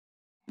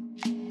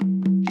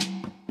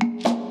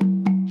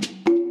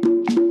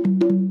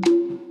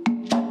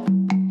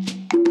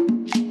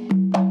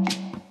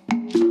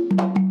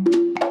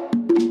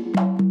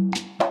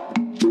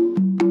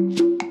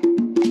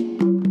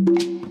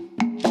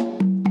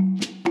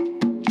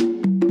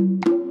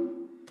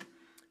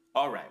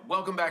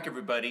Welcome back,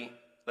 everybody.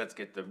 Let's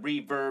get the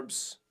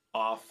reverbs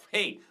off.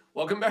 Hey,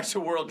 welcome back to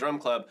World Drum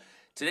Club.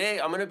 Today,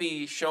 I'm going to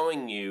be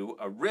showing you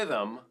a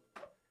rhythm,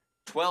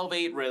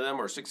 12/8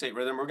 rhythm or 6/8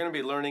 rhythm. We're going to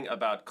be learning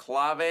about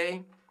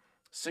clave,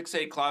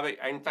 6/8 clave.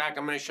 In fact,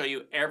 I'm going to show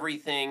you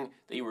everything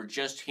that you were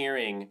just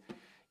hearing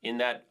in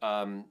that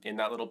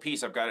little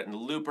piece. I've got it in the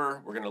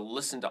looper. We're going to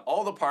listen to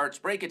all the parts,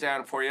 break it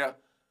down for you.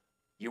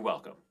 You're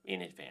welcome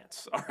in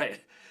advance. All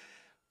right.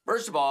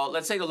 First of all,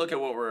 let's take a look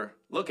at what we're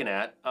looking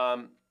at.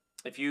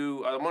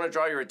 I want to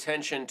draw your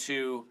attention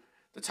to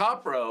the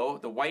top row,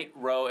 the white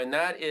row, and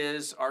that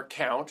is our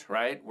count,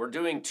 right? We're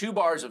doing 2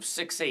 bars of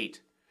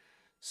 6/8.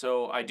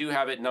 So I do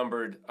have it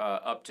numbered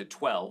up to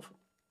 12.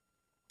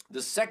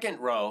 The second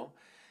row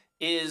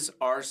is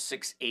our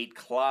 6/8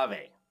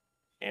 clave,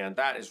 and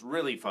that is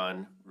really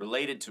fun,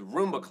 related to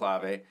rumba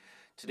clave.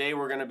 Today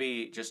we're going to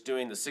be just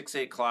doing the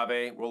 6/8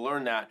 clave. We'll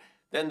learn that.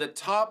 Then the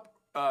top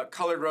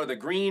colored row, the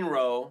green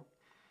row,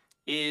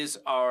 is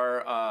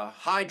our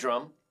high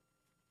drum.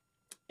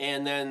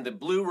 And then the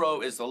blue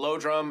row is the low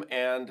drum,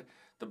 and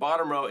the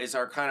bottom row is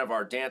our kind of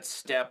our dance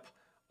step.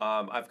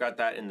 I've got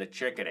that in the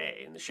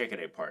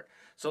shakere part.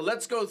 So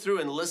let's go through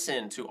and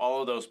listen to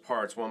all of those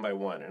parts one by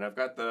one. And I've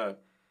got the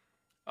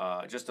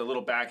just a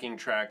little backing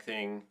track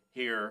thing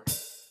here.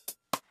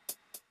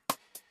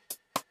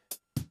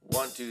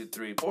 1, 2,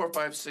 3, 4,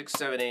 5, 6,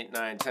 7, 8,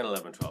 9, 10,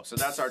 11, 12. So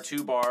that's our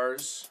 2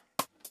 bars,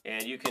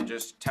 and you can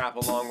just tap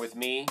along with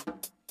me.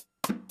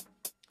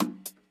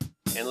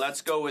 And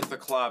let's go with the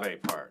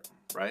clave part.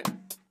 Right?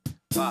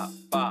 Ba,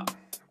 ba,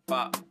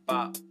 ba,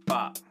 ba,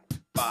 ba,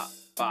 ba,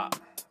 ba,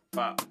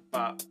 ba,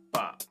 ba,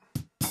 ba.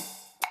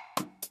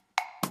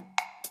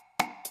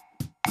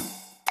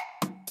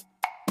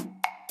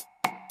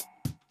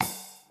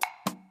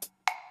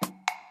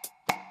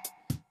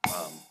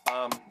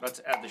 Let's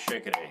add the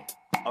shakere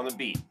on the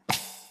beat.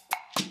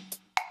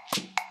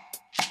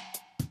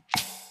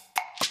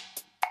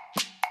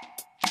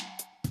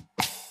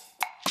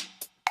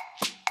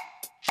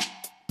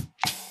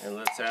 And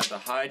let's add the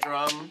high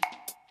drum.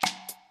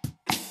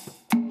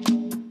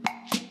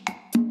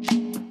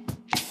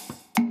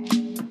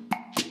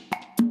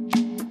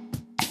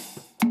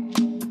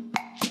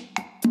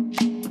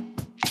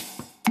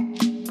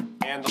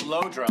 And the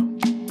low drum.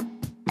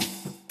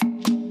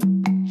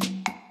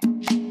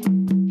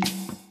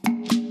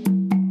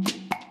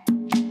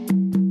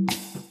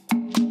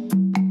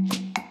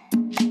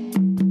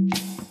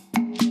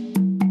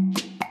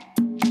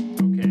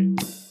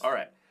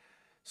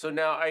 So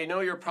now I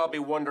know you're probably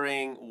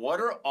wondering, what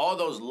are all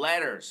those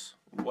letters?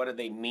 What do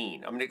they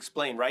mean? I'm going to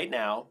explain right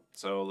now.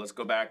 So let's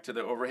go back to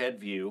the overhead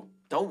view.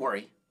 Don't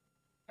worry.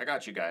 I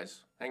got you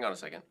guys. Hang on a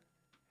second.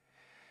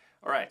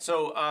 All right.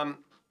 So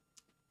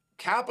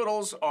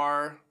capitals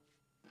are,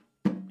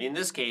 in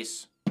this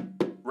case,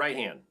 right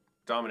hand,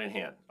 dominant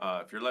hand.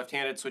 If you're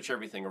left-handed, switch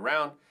everything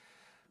around.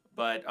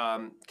 But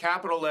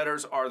capital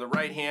letters are the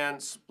right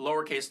hand.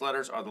 Lowercase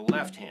letters are the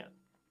left hand.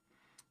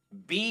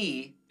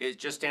 B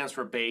just stands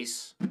for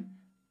bass.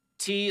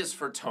 T is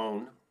for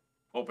tone,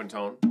 open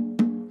tone.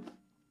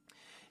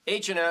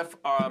 H and F,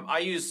 I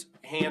use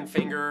hand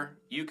finger.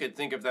 You could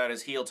think of that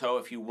as heel toe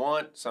if you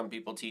want. Some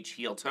people teach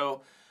heel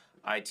toe.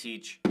 I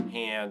teach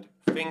hand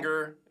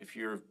finger. If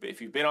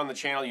you've been on the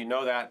channel, you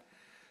know that.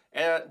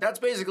 And that's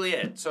basically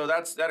it. So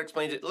that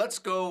explains it. Let's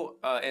go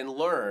and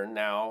learn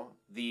now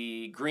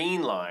the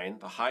green line,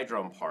 the high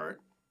drum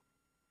part.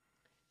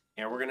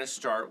 And we're going to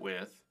start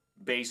with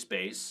bass,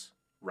 bass,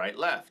 right,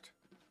 left.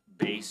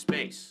 Bass,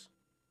 bass.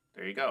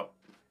 There you go.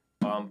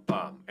 Bum,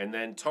 bum. And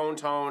then tone,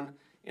 tone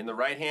in the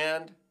right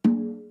hand.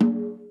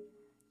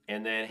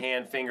 And then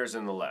hand, fingers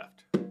in the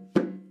left.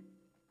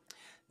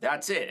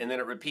 That's it. And then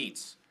it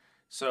repeats.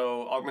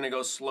 So I'm going to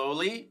go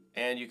slowly,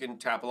 and you can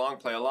tap along,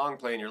 play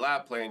in your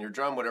lap, play on your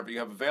drum, whatever you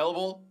have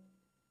available.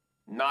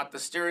 Not the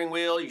steering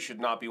wheel. You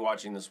should not be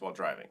watching this while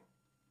driving.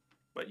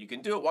 But you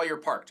can do it while you're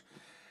parked.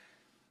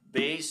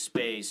 Bass,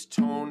 bass,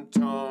 tone,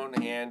 tone,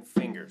 hand,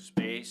 fingers.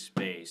 Bass,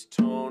 bass,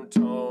 tone,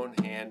 tone,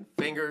 hand,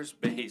 fingers.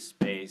 Bass,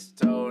 bass,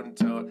 tone,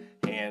 tone,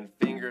 hand,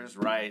 fingers.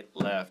 Right,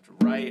 left,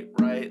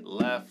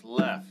 left,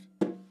 left.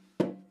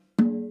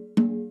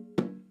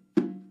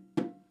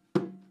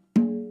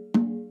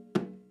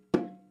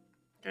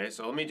 Okay,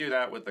 so let me do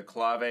that with the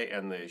clave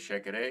and the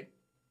shakere.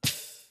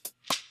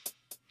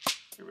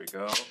 Here we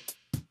go.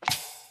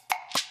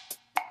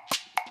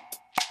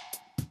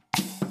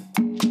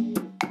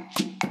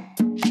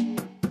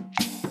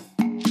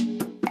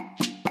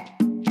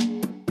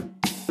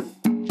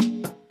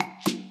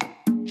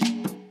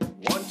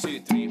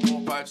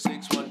 Five,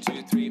 six, 1,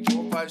 2, 3,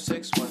 4, 5,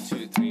 6, 1,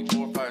 2, 3,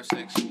 4, 5,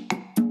 6.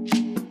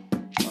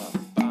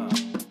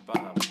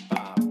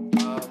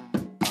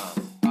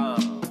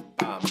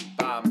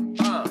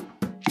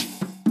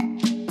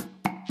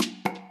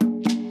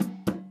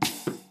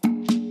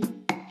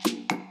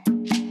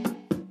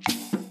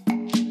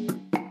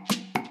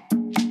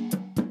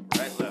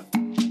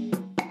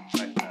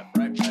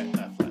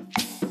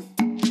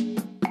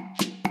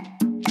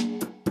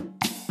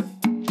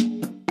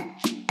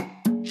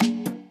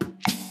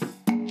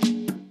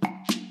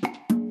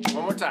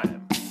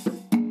 time.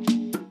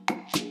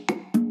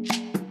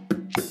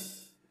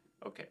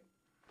 Okay.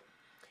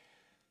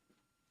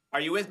 Are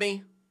you with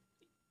me?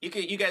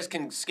 You guys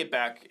can skip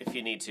back if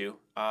you need to.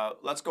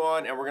 Let's go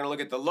on, and we're going to look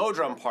at the low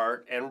drum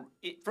part. And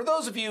for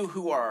those of you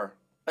who are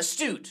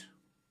astute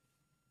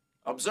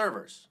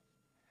observers,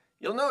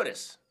 you'll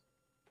notice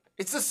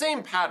it's the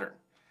same pattern.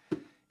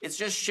 It's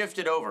just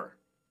shifted over,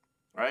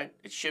 right?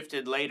 It's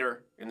shifted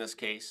later, in this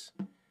case,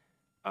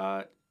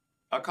 a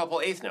couple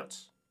eighth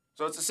notes.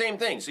 So it's the same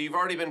thing. So you've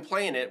already been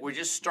playing it. We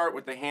just start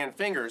with the hand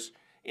fingers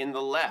in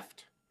the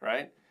left,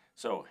 right?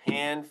 So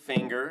hand,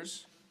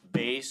 fingers,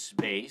 bass,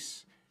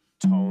 bass,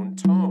 tone,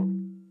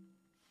 tone.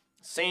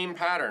 Same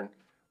pattern.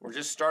 We're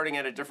just starting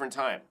at a different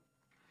time.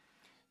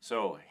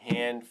 So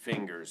hand,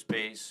 fingers,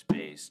 bass,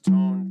 bass,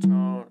 tone,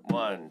 tone.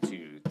 1,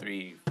 2,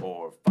 3,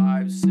 4,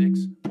 5, 6.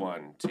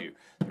 1, 2,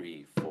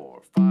 3,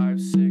 4,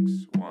 5, 6.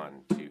 1,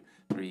 2,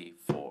 3,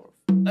 4.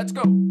 Let's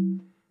go.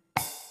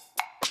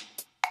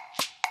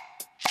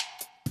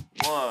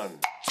 1,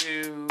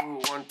 2,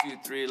 1, 2,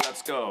 3.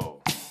 Let's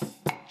go.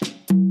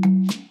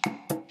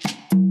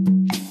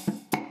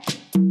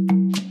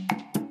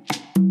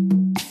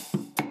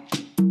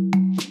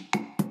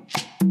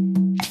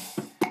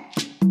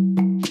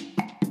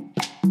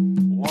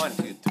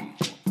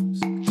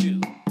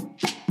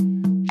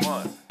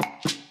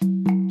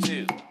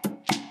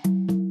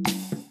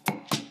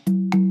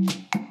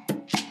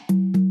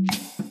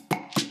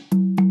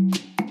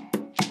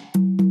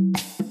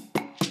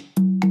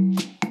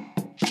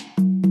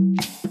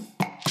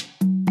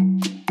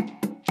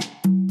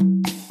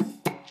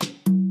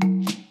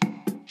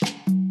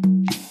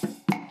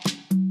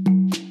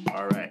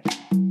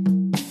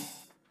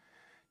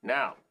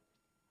 Now,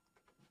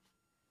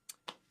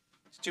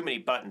 there's too many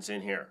buttons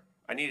in here.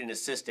 I need an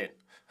assistant.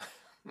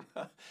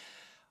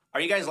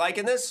 Are you guys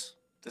liking this?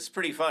 This is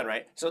pretty fun,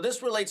 right? So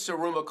this relates to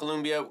Rumba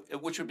Columbia,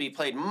 which would be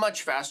played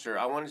much faster.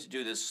 I wanted to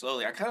do this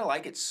slowly. I kind of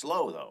like it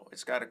slow, though.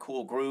 It's got a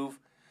cool groove.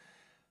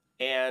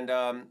 And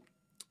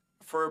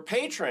for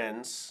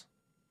patrons,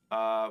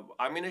 I'm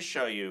going to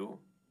show you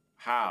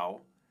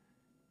how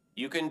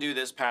you can do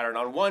this pattern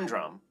on one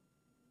drum.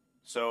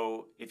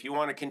 So if you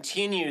want to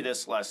continue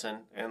this lesson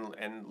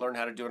and learn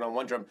how to do it on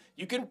one drum,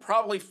 you can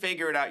probably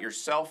figure it out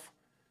yourself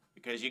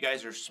because you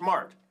guys are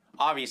smart.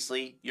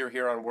 Obviously, you're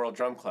here on World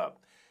Drum Club.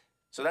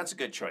 So that's a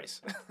good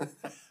choice.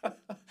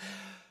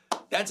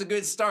 That's a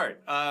good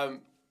start.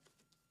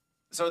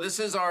 So this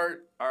is our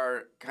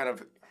kind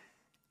of,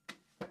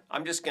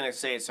 I'm just going to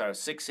say it's a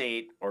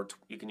 6/8, or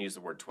you can use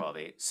the word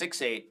 12/8.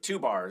 6/8, 2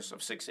 bars of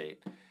 6/8.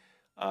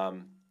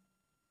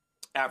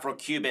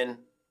 Afro-Cuban,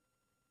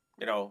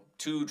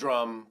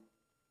 2-drum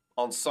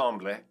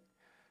ensemble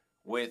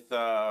with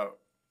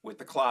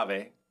the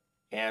clave.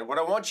 And what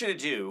I want you to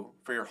do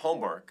for your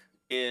homework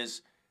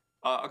is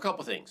a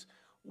couple things.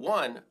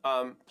 One,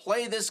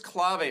 play this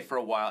clave for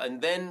a while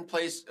and then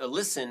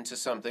listen to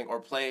something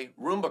or play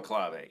rumba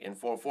clave in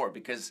 4/4,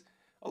 because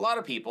a lot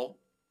of people,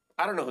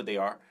 I don't know who they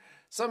are,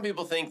 some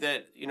people think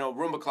that,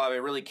 rumba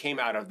clave really came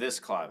out of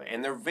this clave,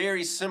 and they're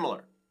very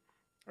similar,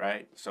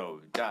 right?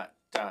 So dot,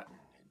 dot,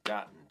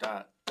 dot,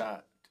 dot,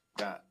 dot,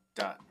 dot,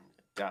 dot,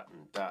 dot,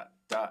 dot,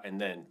 dot, and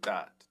then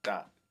dot,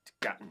 dot,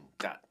 dot,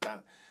 dot,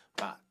 dot,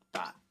 dot,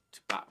 dot,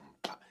 dot,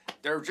 dot.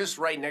 They're just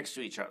right next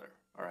to each other.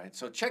 All right,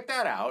 so check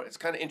that out. It's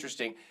kind of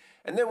interesting.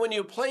 And then when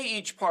you play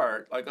each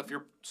part, like if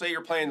say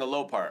you're playing the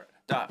low part,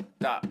 dot,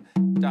 dot,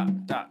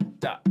 dot, dot,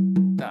 dot,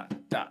 dot,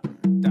 dot,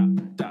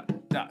 dot,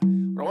 dot, dot.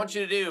 What I want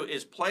you to do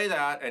is play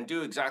that and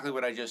do exactly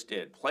what I just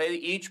did. Play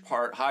each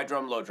part, high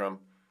drum, low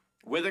drum,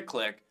 with a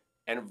click,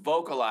 and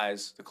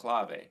vocalize the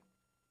clave.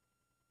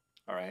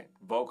 All right,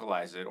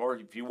 vocalize it. Or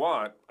if you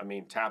want,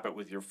 tap it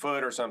with your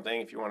foot or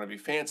something if you want to be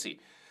fancy.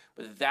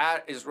 But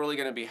that is really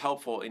going to be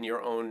helpful in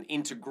your own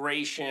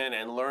integration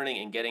and learning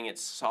and getting it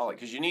solid,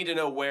 because you need to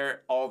know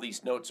where all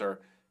these notes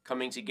are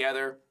coming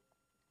together,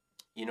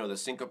 the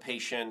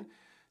syncopation,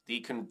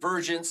 the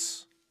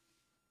convergence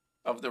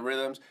of the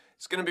rhythms.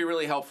 It's going to be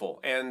really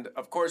helpful. And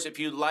of course, if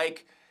you'd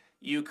like,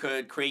 you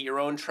could create your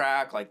own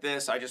track like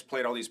this. I just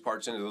played all these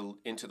parts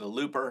into the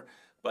looper,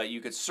 but you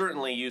could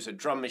certainly use a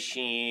drum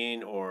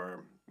machine,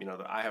 or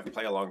I have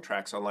play-along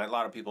tracks online. A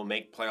lot of people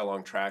make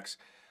play-along tracks.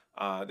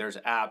 There's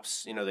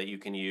apps, that you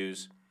can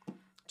use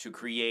to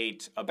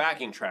create a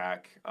backing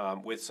track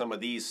with some of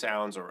these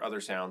sounds or other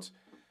sounds,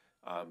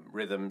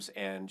 rhythms,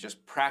 and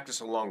just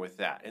practice along with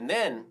that. And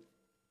then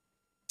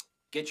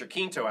get your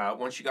quinto out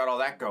once you got all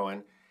that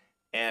going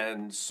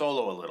and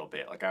solo a little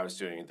bit like I was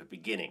doing at the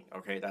beginning.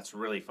 Okay, that's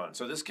really fun.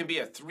 So this can be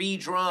a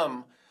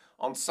 3-drum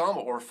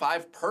ensemble or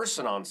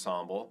 5-person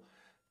ensemble.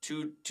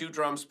 Two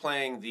drums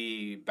playing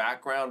the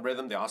background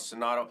rhythm, the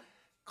ostinato,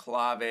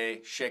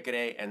 clave,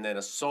 shakere, and then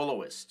a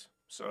soloist.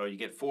 So you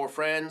get 4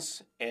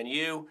 friends and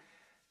you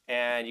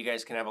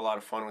guys can have a lot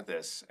of fun with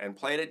this. And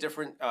play it at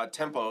different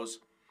tempos,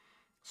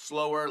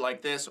 slower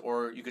like this,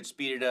 or you could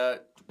speed it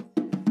up.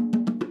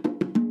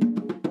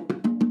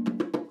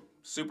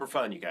 Super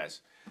fun, you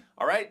guys.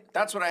 All right,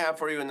 that's what I have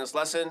for you in this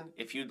lesson.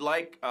 If you'd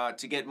like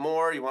to get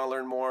more, you want to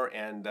learn more,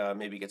 and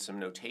maybe get some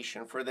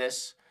notation for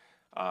this,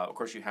 of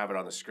course you have it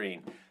on the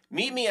screen.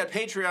 Meet me at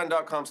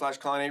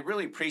patreon.com/Kalani.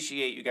 Really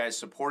appreciate you guys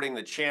supporting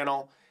the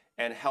channel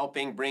and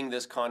helping bring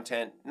this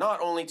content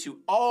not only to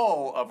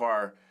all of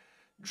our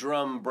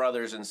drum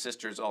brothers and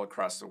sisters all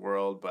across the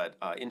world, but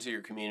into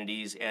your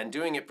communities and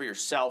doing it for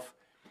yourself.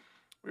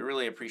 We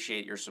really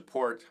appreciate your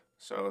support.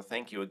 So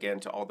thank you again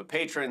to all the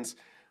patrons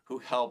who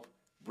help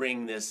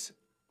bring this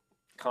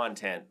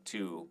content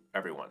to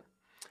everyone.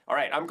 All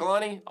right, I'm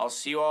Kalani. I'll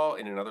see you all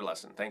in another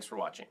lesson. Thanks for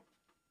watching.